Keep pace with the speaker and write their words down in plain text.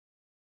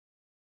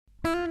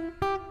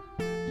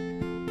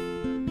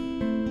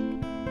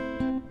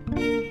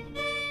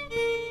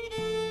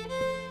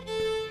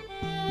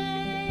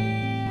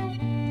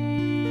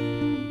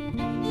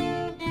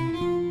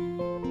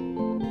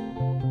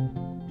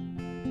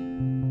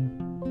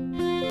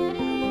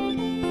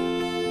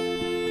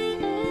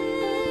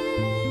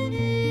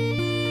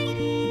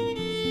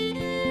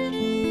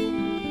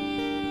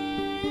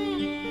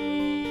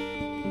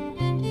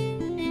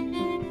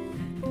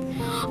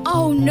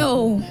Oh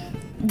no,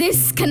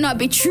 this cannot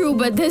be true,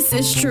 but this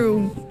is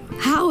true.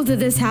 How did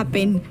this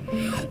happen?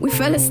 We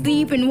fell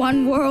asleep in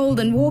one world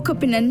and woke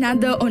up in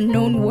another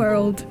unknown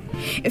world.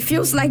 It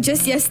feels like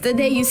just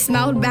yesterday you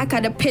smiled back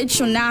at a pitch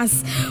on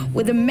us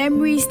with the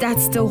memories that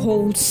still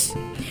holds.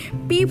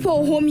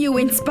 People whom you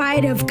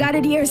inspired have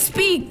gathered here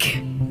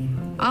speak.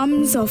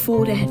 Arms are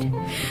folded,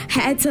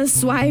 heads are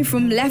swiped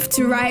from left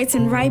to right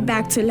and right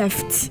back to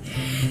left.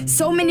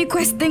 So many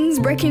questions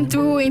breaking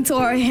through into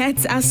our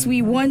heads as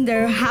we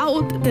wonder,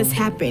 how did this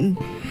happen?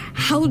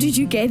 How did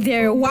you get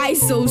there? Why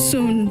so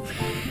soon?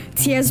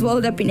 Tears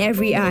welled up in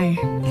every eye.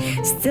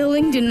 Still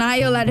in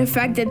denial at the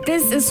fact that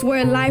this is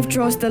where life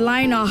draws the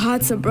line, our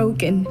hearts are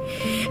broken.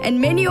 And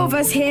many of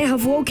us here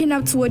have woken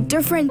up to a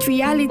different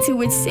reality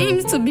which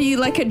seems to be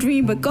like a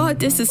dream, but God,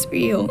 this is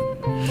real.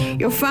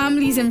 Your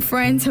families and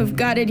friends have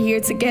gathered here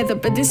together,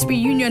 but this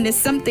reunion is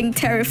something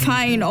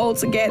terrifying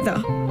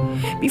altogether.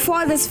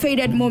 Before this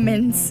faded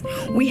moments,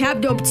 we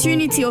have the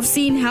opportunity of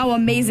seeing how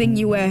amazing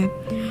you were.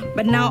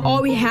 But now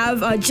all we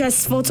have are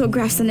just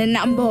photographs and a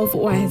number of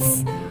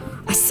words.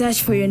 I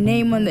searched for your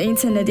name on the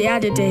internet the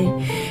other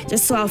day,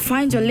 just so I'll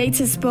find your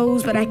latest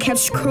post, but I kept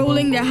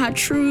scrolling the hard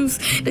truths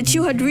that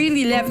you had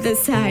really left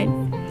aside.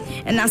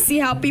 And I see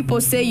how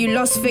people say you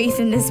lost faith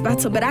in this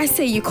battle, but I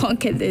say you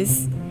conquered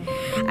this.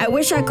 I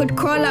wish I could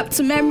crawl up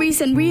to memories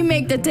and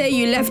remake the day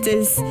you left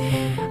us.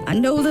 I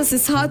know this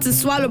is hard to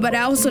swallow, but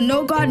I also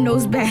know God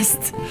knows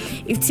best.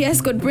 If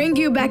tears could bring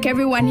you back,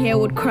 everyone here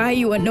would cry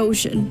you an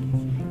ocean.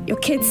 Your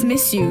kids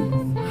miss you.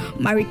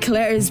 Marie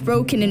Claire is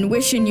broken and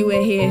wishing you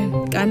were here.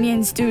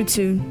 Ghanaians do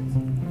too.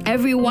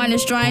 Everyone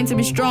is trying to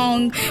be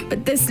strong,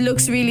 but this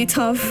looks really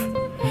tough.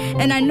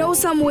 And I know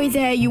somewhere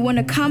there you want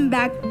to come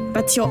back,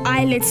 but your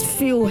eyelids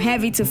feel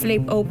heavy to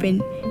flip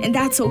open. And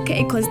that's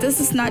okay, because this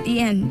is not the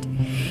end.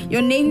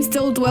 Your name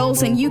still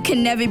dwells and you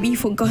can never be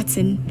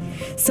forgotten.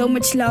 So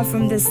much love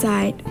from this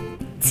side.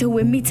 Till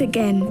we meet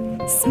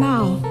again,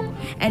 smile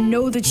and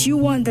know that you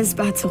won this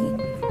battle.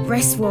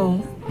 Rest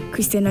well.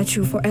 Christina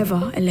True,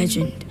 forever a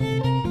legend.